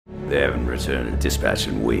They haven't returned a dispatch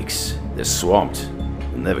in weeks. They're swamped.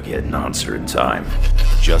 We'll never get an answer in time.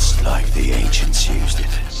 Just like the ancients used it.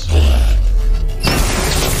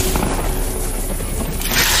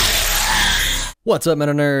 What's up,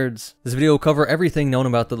 MetaNerds? This video will cover everything known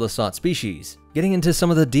about the Lasat species, getting into some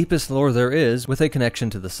of the deepest lore there is with a connection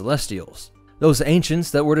to the Celestials. Those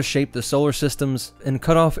ancients that were to shape the solar systems and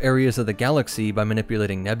cut off areas of the galaxy by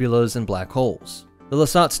manipulating nebulas and black holes. The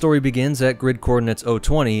Lasat story begins at grid coordinates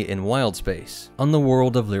 020 in wild space, on the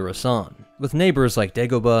world of Lasat, with neighbors like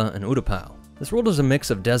Dagobah and Utapau. This world is a mix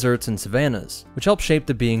of deserts and savannas, which help shape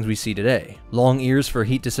the beings we see today. Long ears for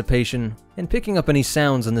heat dissipation, and picking up any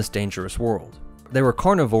sounds in this dangerous world. They were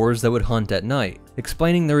carnivores that would hunt at night,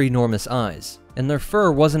 explaining their enormous eyes, and their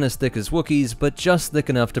fur wasn't as thick as Wookiees, but just thick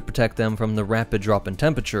enough to protect them from the rapid drop in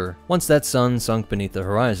temperature once that sun sunk beneath the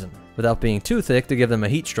horizon, without being too thick to give them a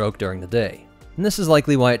heat stroke during the day. And this is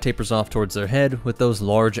likely why it tapers off towards their head with those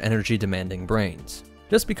large energy-demanding brains.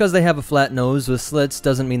 Just because they have a flat nose with slits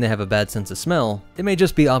doesn't mean they have a bad sense of smell. It may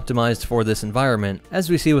just be optimized for this environment, as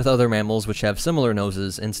we see with other mammals which have similar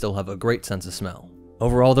noses and still have a great sense of smell.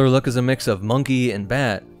 Overall, their look is a mix of monkey and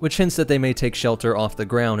bat, which hints that they may take shelter off the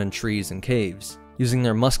ground in trees and caves, using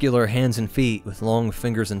their muscular hands and feet with long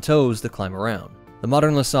fingers and toes to climb around. The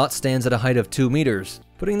modern Lasat stands at a height of 2 meters,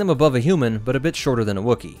 putting them above a human but a bit shorter than a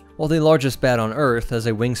Wookiee, while the largest bat on Earth has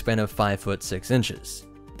a wingspan of 5 foot 6 inches.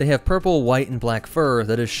 They have purple, white, and black fur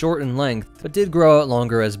that is short in length but did grow out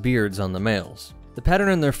longer as beards on the males. The pattern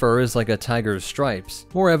in their fur is like a tiger's stripes,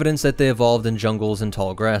 more evidence that they evolved in jungles and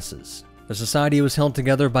tall grasses. Their society was held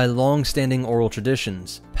together by long-standing oral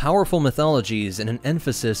traditions, powerful mythologies, and an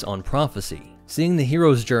emphasis on prophecy, seeing the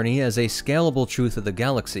hero's journey as a scalable truth of the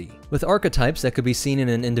galaxy, with archetypes that could be seen in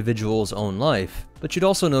an individual's own life, but you'd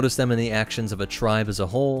also notice them in the actions of a tribe as a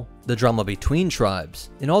whole, the drama between tribes,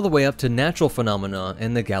 and all the way up to natural phenomena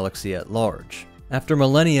in the galaxy at large. After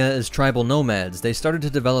millennia as tribal nomads, they started to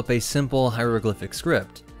develop a simple hieroglyphic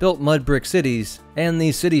script, built mud brick cities, and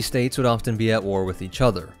these city-states would often be at war with each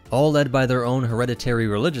other, all led by their own hereditary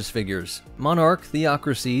religious figures, monarch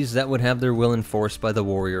theocracies that would have their will enforced by the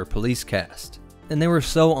warrior police caste. And they were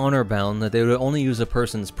so honor-bound that they would only use a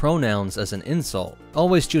person's pronouns as an insult,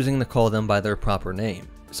 always choosing to call them by their proper name.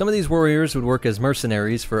 Some of these warriors would work as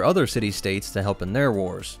mercenaries for other city-states to help in their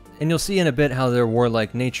wars, and you'll see in a bit how their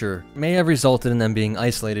warlike nature may have resulted in them being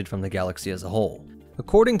isolated from the galaxy as a whole.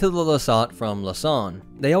 According to the Lasat from Lasat,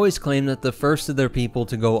 they always claimed that the first of their people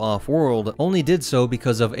to go off-world only did so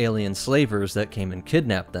because of alien slavers that came and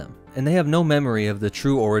kidnapped them, and they have no memory of the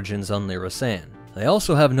true origins on Lasat. They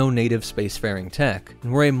also have no native spacefaring tech,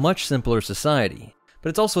 and were a much simpler society, but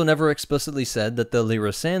it's also never explicitly said that the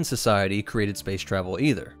Lasat society created space travel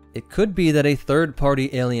either. It could be that a third-party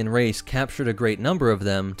alien race captured a great number of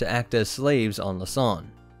them to act as slaves on Lasat.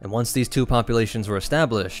 And once these two populations were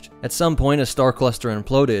established, at some point a star cluster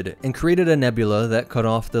imploded and created a nebula that cut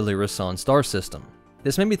off the Lasat star system.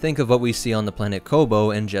 This made me think of what we see on the planet Kobo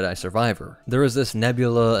in Jedi Survivor. There is this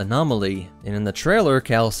nebula anomaly, and in the trailer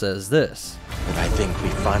Cal says this. And I think we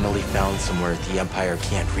finally found somewhere the Empire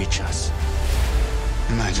can't reach us.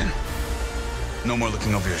 Imagine. No more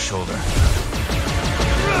looking over your shoulder.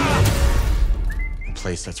 A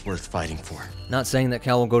place that's worth fighting for. Not saying that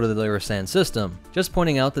Cal will go to the Lasat system, just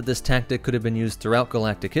pointing out that this tactic could have been used throughout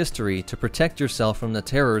galactic history to protect yourself from the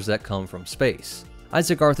terrors that come from space.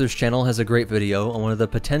 Isaac Arthur's channel has a great video on one of the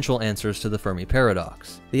potential answers to the Fermi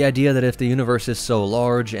paradox. The idea that if the universe is so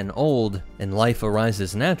large and old, and life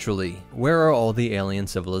arises naturally, where are all the alien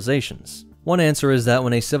civilizations? One answer is that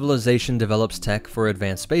when a civilization develops tech for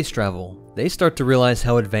advanced space travel, they start to realize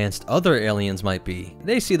how advanced other aliens might be.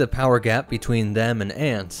 They see the power gap between them and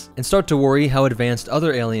ants, and start to worry how advanced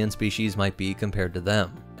other alien species might be compared to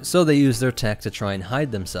them. So they use their tech to try and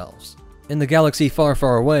hide themselves. In the galaxy far,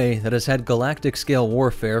 far away that has had galactic-scale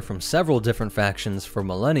warfare from several different factions for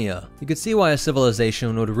millennia, you could see why a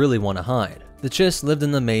civilization would really want to hide. The Chiss lived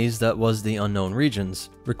in the maze that was the unknown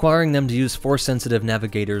regions, requiring them to use force-sensitive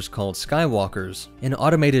navigators called skywalkers, and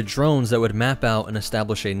automated drones that would map out and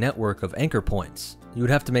establish a network of anchor points. You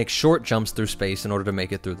would have to make short jumps through space in order to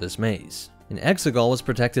make it through this maze. And Exegol was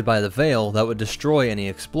protected by the veil that would destroy any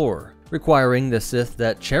explorer, requiring the Sith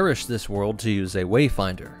that cherished this world to use a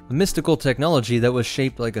wayfinder, a mystical technology that was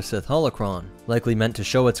shaped like a Sith holocron, likely meant to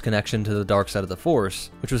show its connection to the dark side of the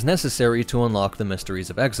Force, which was necessary to unlock the mysteries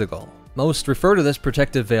of Exegol. Most refer to this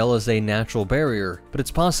protective veil as a natural barrier, but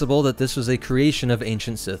it's possible that this was a creation of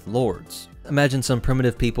ancient Sith lords. Imagine some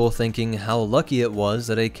primitive people thinking how lucky it was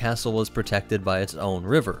that a castle was protected by its own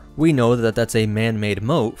river. We know that that's a man-made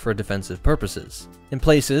moat for defensive purposes. And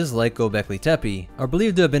places like Göbekli Tepe are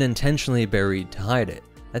believed to have been intentionally buried to hide it.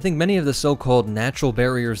 I think many of the so-called natural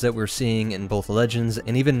barriers that we're seeing in both legends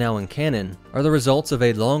and even now in canon are the results of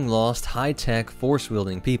a long-lost, high-tech,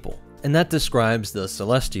 force-wielding people. And that describes the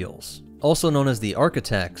Celestials. Also known as the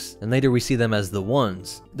Architects, and later we see them as the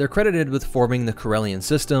Ones. They're credited with forming the Corellian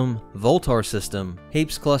system, Voltar system,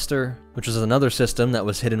 Hapes cluster, which was another system that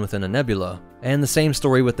was hidden within a nebula, and the same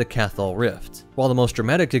story with the Cathal Rift, while the most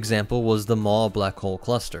dramatic example was the Maw black hole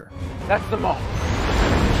cluster. That's the Maw.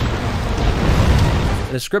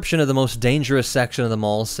 The description of the most dangerous section of the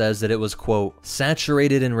Maw says that it was, quote,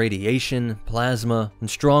 saturated in radiation, plasma, and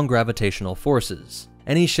strong gravitational forces.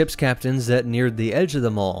 Any ship's captains that neared the edge of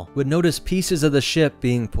the Maw would notice pieces of the ship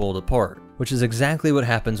being pulled apart, which is exactly what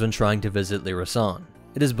happens when trying to visit Lyrasan.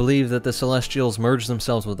 It is believed that the Celestials merged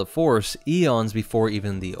themselves with the Force eons before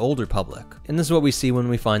even the Old Republic, and this is what we see when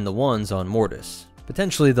we find the Ones on Mortis.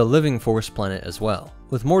 Potentially the living Force planet as well,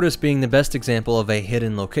 with Mortis being the best example of a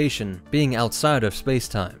hidden location, being outside of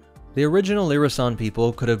space-time. The original Lyrasan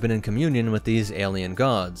people could have been in communion with these alien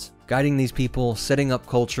gods, guiding these people, setting up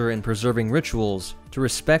culture, and preserving rituals to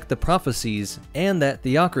respect the prophecies and that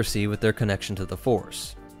theocracy with their connection to the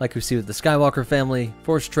Force. Like we see with the Skywalker family,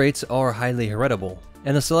 Force traits are highly heritable,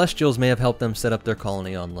 and the Celestials may have helped them set up their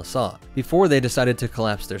colony on Lasat, before they decided to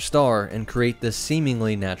collapse their star and create this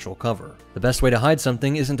seemingly natural cover. The best way to hide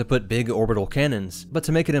something isn't to put big orbital cannons, but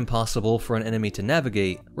to make it impossible for an enemy to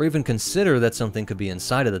navigate, or even consider that something could be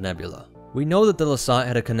inside of the nebula. We know that the Lasat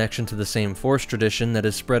had a connection to the same Force tradition that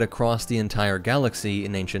is spread across the entire galaxy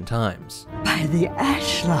in ancient times. By the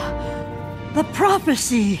Ashla! The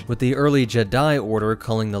prophecy! With the early Jedi Order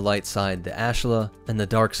calling the light side the Ashla and the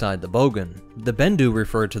dark side the Bogan, the Bendu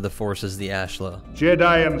referred to the Force as the Ashla.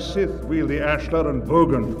 Jedi and Sith wield the Ashlar and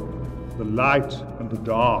Bogan, the light and the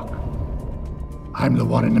dark. I'm the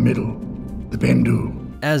one in the middle, the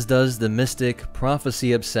Bendu. As does the mystic,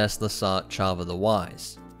 prophecy-obsessed Lasat Chava the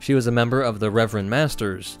Wise. She was a member of the Reverend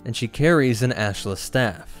Masters, and she carries an Ashla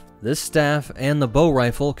staff. This staff and the bow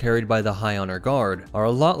rifle carried by the High Honor Guard are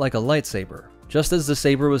a lot like a lightsaber. Just as the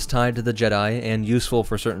saber was tied to the Jedi and useful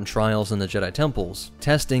for certain trials in the Jedi temples,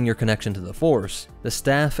 testing your connection to the Force, the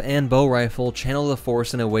staff and bow rifle channel the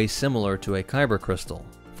Force in a way similar to a Kyber crystal.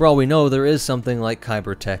 For all we know, there is something like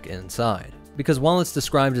Kyber tech inside. Because while it's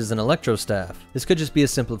described as an electrostaff, this could just be a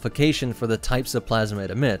simplification for the types of plasma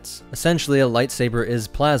it emits. Essentially, a lightsaber is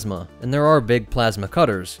plasma, and there are big plasma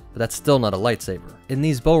cutters, but that's still not a lightsaber. And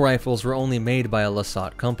these bow rifles were only made by a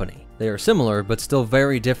Lasat company. They are similar, but still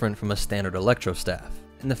very different from a standard electrostaff.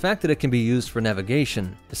 And the fact that it can be used for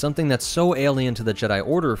navigation is something that's so alien to the Jedi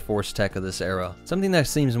Order Force tech of this era, something that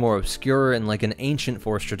seems more obscure and like an ancient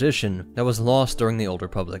Force tradition that was lost during the Old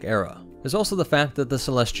Republic era. There's also the fact that the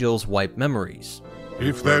Celestials wipe memories.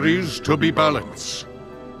 If there is to be balance,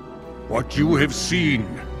 what you have seen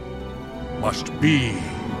must be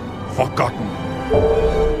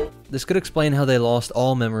forgotten. This could explain how they lost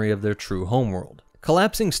all memory of their true homeworld.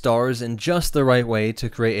 Collapsing stars in just the right way to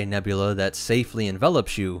create a nebula that safely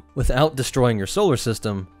envelops you without destroying your solar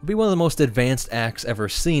system would be one of the most advanced acts ever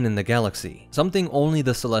seen in the galaxy, something only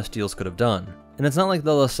the Celestials could have done. And it's not like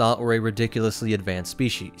the Lasat were a ridiculously advanced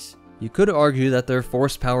species. You could argue that their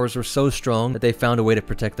Force powers were so strong that they found a way to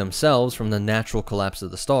protect themselves from the natural collapse of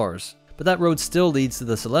the stars. But that road still leads to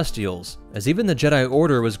the Celestials, as even the Jedi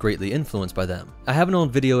Order was greatly influenced by them. I have an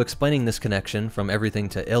old video explaining this connection from everything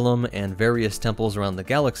to Ilum and various temples around the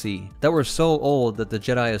galaxy that were so old that the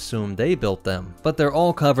Jedi assumed they built them, but they're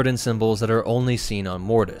all covered in symbols that are only seen on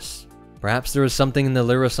Mortis. Perhaps there is something in the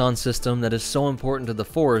Lyrasan system that is so important to the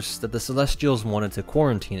Force that the Celestials wanted to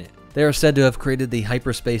quarantine it. They are said to have created the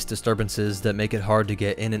hyperspace disturbances that make it hard to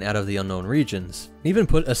get in and out of the unknown regions, and even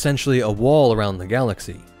put essentially a wall around the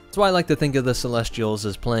galaxy. That's why I like to think of the Celestials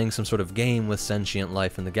as playing some sort of game with sentient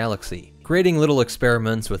life in the galaxy, creating little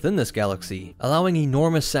experiments within this galaxy, allowing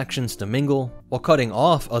enormous sections to mingle, while cutting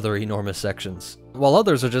off other enormous sections, while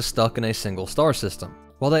others are just stuck in a single star system.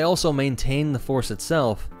 While they also maintain the Force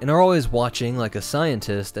itself, and are always watching like a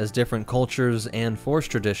scientist as different cultures and Force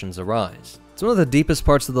traditions arise. It's one of the deepest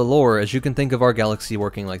parts of the lore, as you can think of our galaxy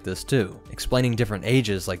working like this too, explaining different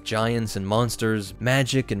ages like giants and monsters,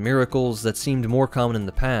 magic and miracles that seemed more common in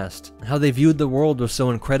the past, and how they viewed the world was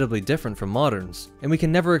so incredibly different from moderns, and we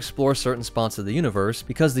can never explore certain spots of the universe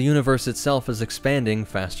because the universe itself is expanding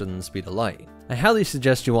faster than the speed of light. I highly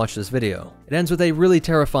suggest you watch this video. It ends with a really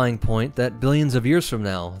terrifying point that billions of years from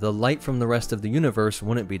now, the light from the rest of the universe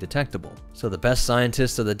wouldn't be detectable. So the best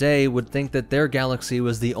scientists of the day would think that their galaxy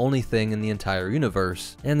was the only thing in the entire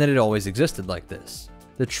universe, and that it always existed like this.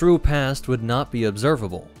 The true past would not be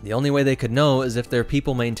observable. The only way they could know is if their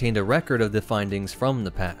people maintained a record of the findings from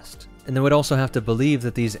the past. and they would also have to believe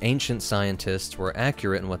that these ancient scientists were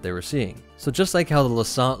accurate in what they were seeing. So just like how the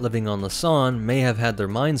Lasat living on Lasan may have had their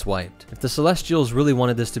minds wiped, if the Celestials really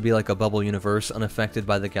wanted this to be like a bubble universe unaffected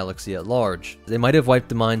by the galaxy at large, they might have wiped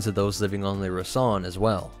the minds of those living on Lasan as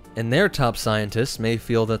well. And their top scientists may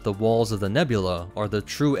feel that the walls of the Nebula are the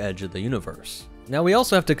true edge of the universe. Now we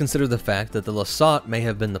also have to consider the fact that the Lasat may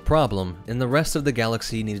have been the problem, and the rest of the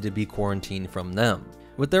galaxy needed to be quarantined from them.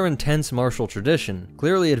 With their intense martial tradition,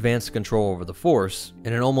 clearly advanced control over the Force,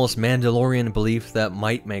 and an almost mandalorian belief that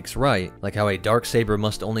might makes right, like how a darksaber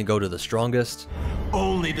must only go to the strongest.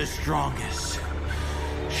 Only the strongest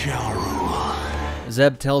shall rule.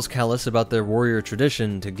 Zeb tells Callus about their warrior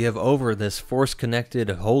tradition to give over this Force-connected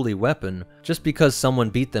holy weapon just because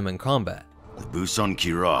someone beat them in combat. The Busan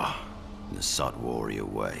Kira, the Lasat warrior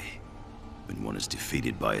way. When one is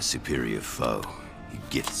defeated by a superior foe, he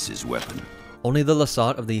gifts his weapon. Only the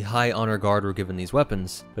Lasat of the High Honor Guard were given these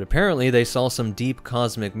weapons, but apparently they saw some deep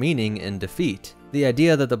cosmic meaning in defeat. The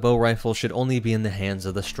idea that the bow rifle should only be in the hands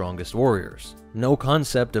of the strongest warriors. No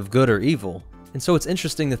concept of good or evil. And so it's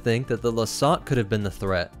interesting to think that the Lasat could have been the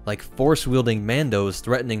threat, like Force-wielding Mandos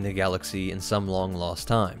threatening the galaxy in some long-lost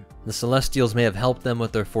time. The Celestials may have helped them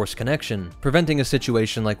with their Force connection, preventing a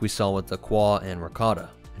situation like we saw with the Qua and Rakata.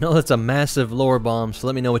 I know that's a massive lore bomb, so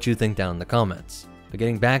let me know what you think down in the comments. But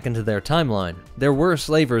getting back into their timeline, there were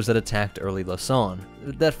slavers that attacked early Lasan,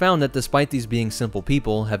 that found that despite these being simple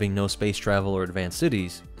people having no space travel or advanced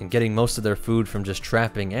cities, and getting most of their food from just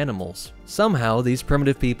trapping animals, somehow these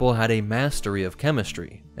primitive people had a mastery of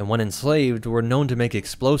chemistry, and when enslaved were known to make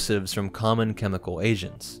explosives from common chemical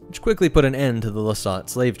agents, which quickly put an end to the Lasat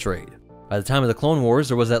slave trade. By the time of the Clone Wars,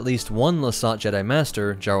 there was at least one Lasat Jedi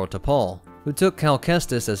Master, Jaro Tapal, who took Cal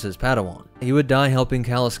Kestis as his Padawan. He would die helping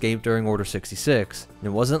Cal escape during Order 66, and it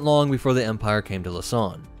wasn't long before the Empire came to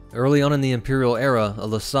Lasan. Early on in the Imperial era, a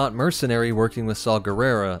Lasat mercenary working with Saw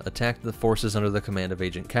Gerrera attacked the forces under the command of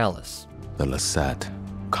Agent Callus. The Lasat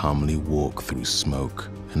calmly walk through smoke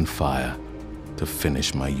and fire to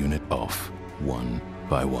finish my unit off, one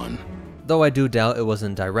by one. Though I do doubt it was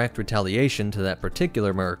in direct retaliation to that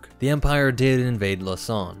particular merc, the Empire did invade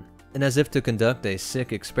Lasan. And as if to conduct a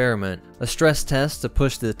sick experiment, a stress test to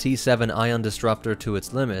push the T7 ion disruptor to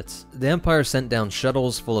its limits, the Empire sent down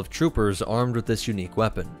shuttles full of troopers armed with this unique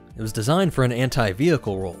weapon. It was designed for an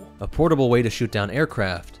anti-vehicle role, a portable way to shoot down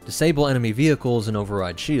aircraft, disable enemy vehicles, and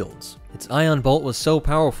override shields. Its ion bolt was so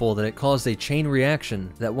powerful that it caused a chain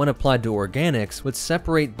reaction that when applied to organics would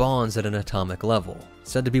separate bonds at an atomic level.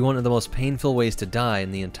 Said to be one of the most painful ways to die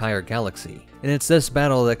in the entire galaxy, and it's this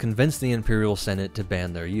battle that convinced the Imperial Senate to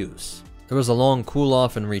ban their use. There was a long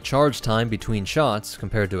cool-off and recharge time between shots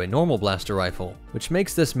compared to a normal blaster rifle, which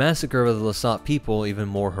makes this massacre of the Lasat people even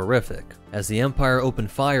more horrific, as the Empire opened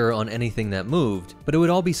fire on anything that moved, but it would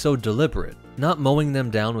all be so deliberate, not mowing them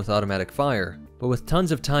down with automatic fire, but with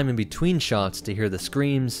tons of time in between shots to hear the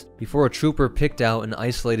screams before a trooper picked out and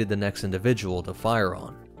isolated the next individual to fire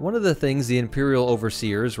on. One of the things the Imperial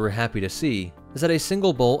Overseers were happy to see is that a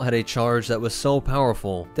single bolt had a charge that was so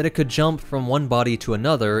powerful that it could jump from one body to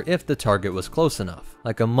another if the target was close enough,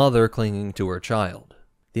 like a mother clinging to her child.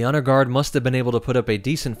 The Honor Guard must have been able to put up a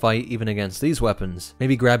decent fight even against these weapons,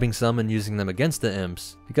 maybe grabbing some and using them against the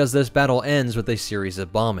imps, because this battle ends with a series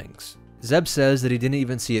of bombings. Zeb says that he didn't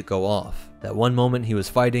even see it go off, that one moment he was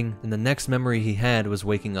fighting, and the next memory he had was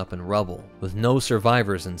waking up in rubble, with no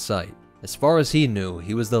survivors in sight. As far as he knew,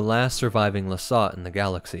 he was the last surviving Lasat in the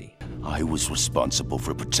galaxy. I was responsible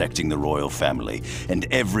for protecting the royal family and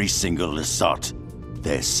every single Lasat.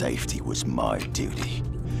 Their safety was my duty.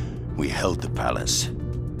 We held the palace,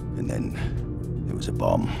 and then there was a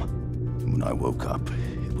bomb. When I woke up,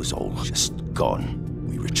 it was all just gone.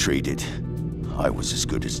 We retreated. I was as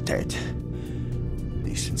good as dead. At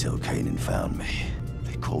least until Kanan found me.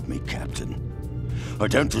 They called me captain. I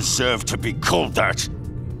don't deserve to be called that.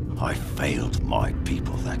 I failed my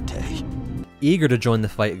people that day. Eager to join the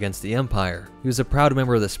fight against the Empire, he was a proud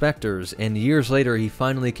member of the Spectres, and years later he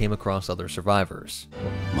finally came across other survivors.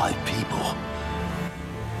 My people.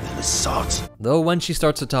 The Lasat. Though when she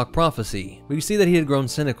starts to talk prophecy, we see that he had grown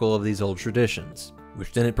cynical of these old traditions,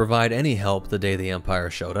 which didn't provide any help the day the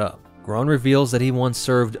Empire showed up. Gron reveals that he once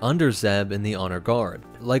served under Zeb in the Honor Guard,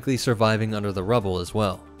 likely surviving under the rubble as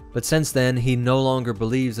well. But since then, he no longer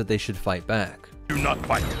believes that they should fight back. Do not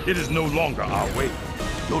fight. It is no longer our way.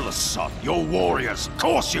 You're Lasat. You're warriors. Of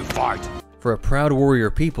course you fight. For a proud warrior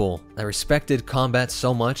people that respected combat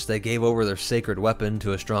so much they gave over their sacred weapon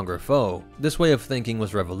to a stronger foe, this way of thinking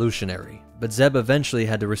was revolutionary. But Zeb eventually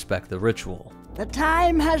had to respect the ritual. The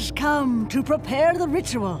time has come to prepare the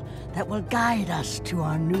ritual that will guide us to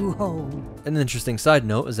our new home. An interesting side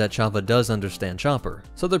note is that Chava does understand Chopper,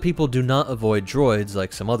 so other people do not avoid droids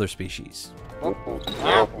like some other species.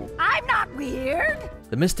 I'm not weird.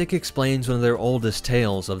 The mystic explains one of their oldest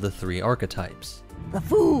tales of the 3 archetypes. The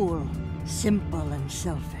fool, simple and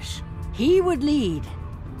selfish. He would lead.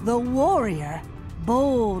 The warrior,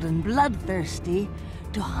 bold and bloodthirsty,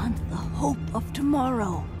 to hunt the hope of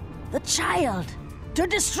tomorrow. The child, to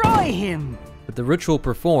destroy him. With the ritual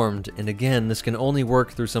performed, and again this can only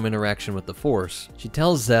work through some interaction with the Force, she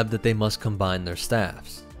tells Zeb that they must combine their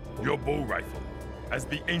staffs. Your bow rifle, as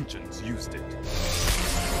the ancients used it.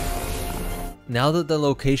 Now that the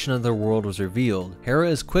location of their world was revealed, Hera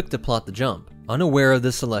is quick to plot the jump, unaware of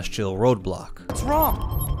the celestial roadblock. What's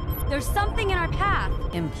wrong? There's something in our path.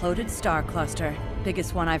 Imploded star cluster.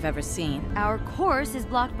 Biggest one I've ever seen. Our course is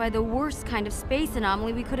blocked by the worst kind of space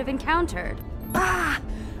anomaly we could have encountered. Ah!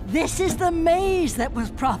 This is the maze that was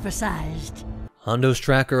prophesized. Hondo's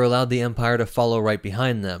tracker allowed the Empire to follow right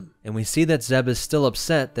behind them, and we see that Zeb is still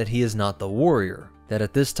upset that he is not the warrior, that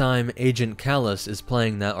at this time Agent Kallus is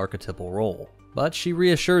playing that archetypal role. But she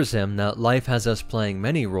reassures him that life has us playing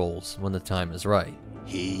many roles when the time is right.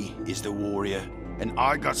 He is the warrior, and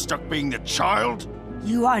I got stuck being the child?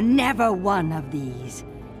 You are never one of these.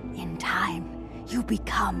 In time, you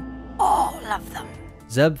become all of them.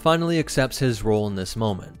 Zeb finally accepts his role in this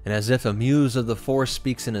moment, and as if a muse of the Force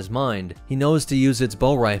speaks in his mind, he knows to use its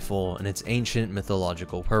bow rifle and its ancient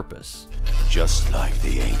mythological purpose. Just like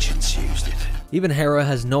the ancients used it. Even Hera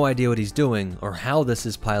has no idea what he's doing or how this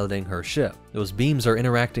is piloting her ship. Those beams are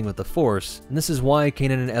interacting with the Force, and this is why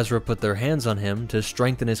Kanan and Ezra put their hands on him to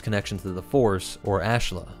strengthen his connection to the Force, or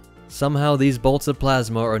Ashla. Somehow these bolts of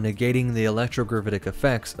plasma are negating the electrogravitic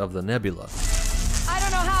effects of the Nebula. I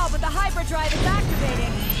don't know how, but the hyperdrive is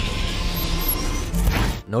activating.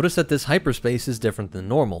 Notice that this hyperspace is different than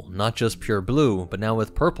normal, not just pure blue, but now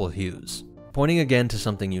with purple hues, pointing again to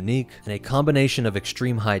something unique and a combination of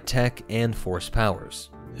extreme high tech and Force powers.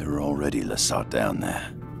 There are already Lasat down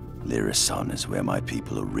there. Lyrasan is where my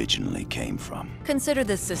people originally came from. Consider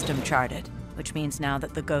this system charted, which means now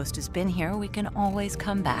that the ghost has been here, we can always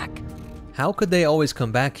come back. How could they always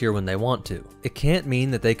come back here when they want to? It can't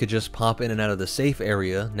mean that they could just pop in and out of the safe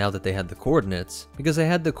area now that they had the coordinates, because they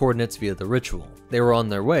had the coordinates via the ritual. They were on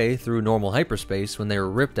their way through normal hyperspace when they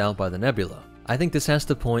were ripped out by the Nebula. I think this has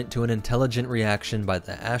to point to an intelligent reaction by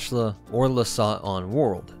the Ashla or Lasat on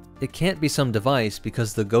world. It can't be some device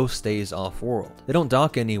because the ghost stays off-world. They don't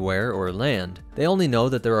dock anywhere or land. They only know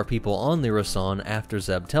that there are people on Lyrasan after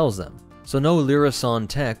Zeb tells them. So no Lyrasan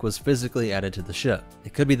tech was physically added to the ship.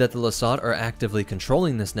 It could be that the Lasat are actively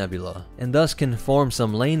controlling this nebula, and thus can form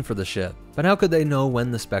some lane for the ship, but how could they know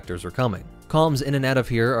when the Spectres are coming? Comms in and out of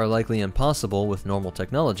here are likely impossible with normal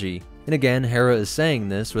technology, and again Hera is saying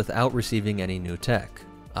this without receiving any new tech.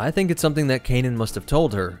 I think it's something that Kanan must have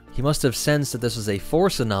told her. He must have sensed that this was a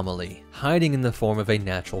Force anomaly, hiding in the form of a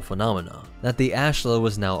natural phenomena, that the Ashla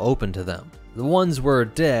was now open to them. The ones were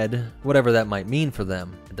dead, whatever that might mean for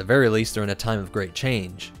them. At the very least, they're in a time of great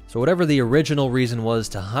change. So whatever the original reason was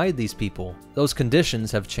to hide these people, those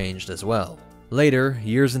conditions have changed as well. Later,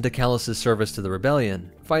 years into Kallus's service to the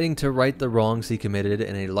rebellion, fighting to right the wrongs he committed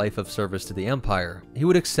in a life of service to the Empire, he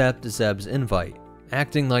would accept Zeb's invite.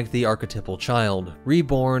 Acting like the archetypal child,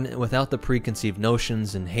 reborn without the preconceived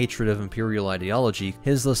notions and hatred of Imperial ideology,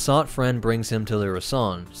 his Lasat friend brings him to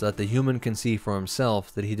Lyrasan so that the human can see for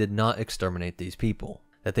himself that he did not exterminate these people,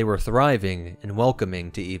 that they were thriving and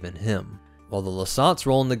welcoming to even him. While the Lasat's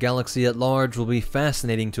role in the galaxy at large will be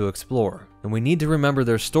fascinating to explore, and we need to remember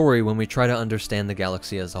their story when we try to understand the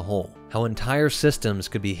galaxy as a whole, how entire systems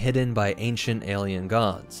could be hidden by ancient alien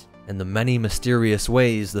gods, and the many mysterious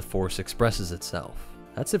ways the Force expresses itself.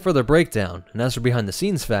 That's it for the breakdown, and as for behind the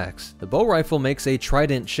scenes facts, the bow rifle makes a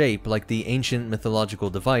trident shape like the ancient mythological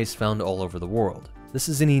device found all over the world. This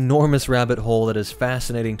is an enormous rabbit hole that is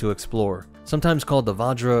fascinating to explore. Sometimes called the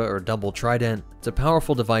Vajra or double trident, it's a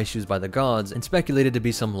powerful device used by the gods and speculated to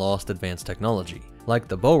be some lost advanced technology. Like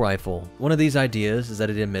the bow rifle, one of these ideas is that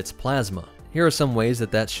it emits plasma. Here are some ways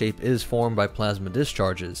that shape is formed by plasma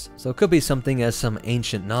discharges, so it could be something as some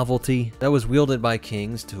ancient novelty that was wielded by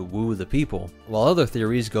kings to woo the people, while other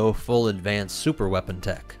theories go full advanced super weapon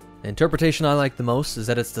tech. The interpretation I like the most is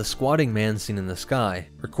that it's the squatting man seen in the sky,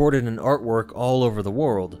 recorded in artwork all over the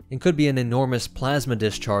world, and could be an enormous plasma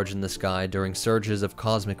discharge in the sky during surges of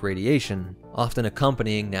cosmic radiation, often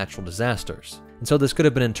accompanying natural disasters. and so this could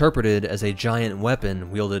have been interpreted as a giant weapon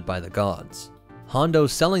wielded by the gods. Hondo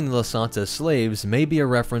selling the Lasats as slaves may be a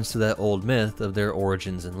reference to that old myth of their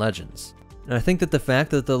origins and legends. And I think that the fact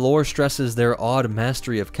that the lore stresses their odd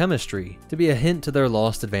mastery of chemistry to be a hint to their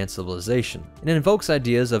lost advanced civilization, and it invokes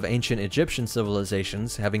ideas of ancient Egyptian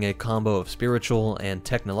civilizations having a combo of spiritual and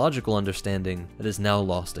technological understanding that is now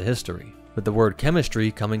lost to history, with the word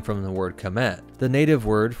chemistry coming from the word Kemet, the native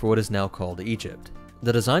word for what is now called Egypt.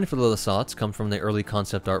 The design for the Lasats come from the early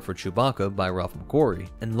concept art for Chewbacca by Ralph McQuarrie,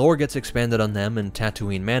 and lore gets expanded on them in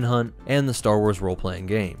Tatooine Manhunt and the Star Wars role-playing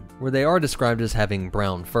game, where they are described as having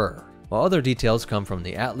brown fur, while other details come from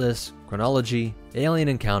the Atlas, Chronology, Alien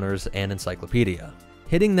Encounters, and Encyclopedia.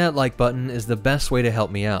 Hitting that like button is the best way to help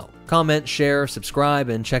me out. Comment, share, subscribe,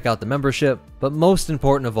 and check out the membership, but most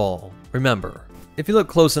important of all, remember, if you look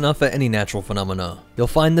close enough at any natural phenomena, you'll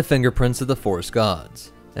find the fingerprints of the Force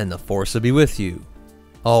gods, and the Force will be with you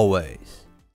always.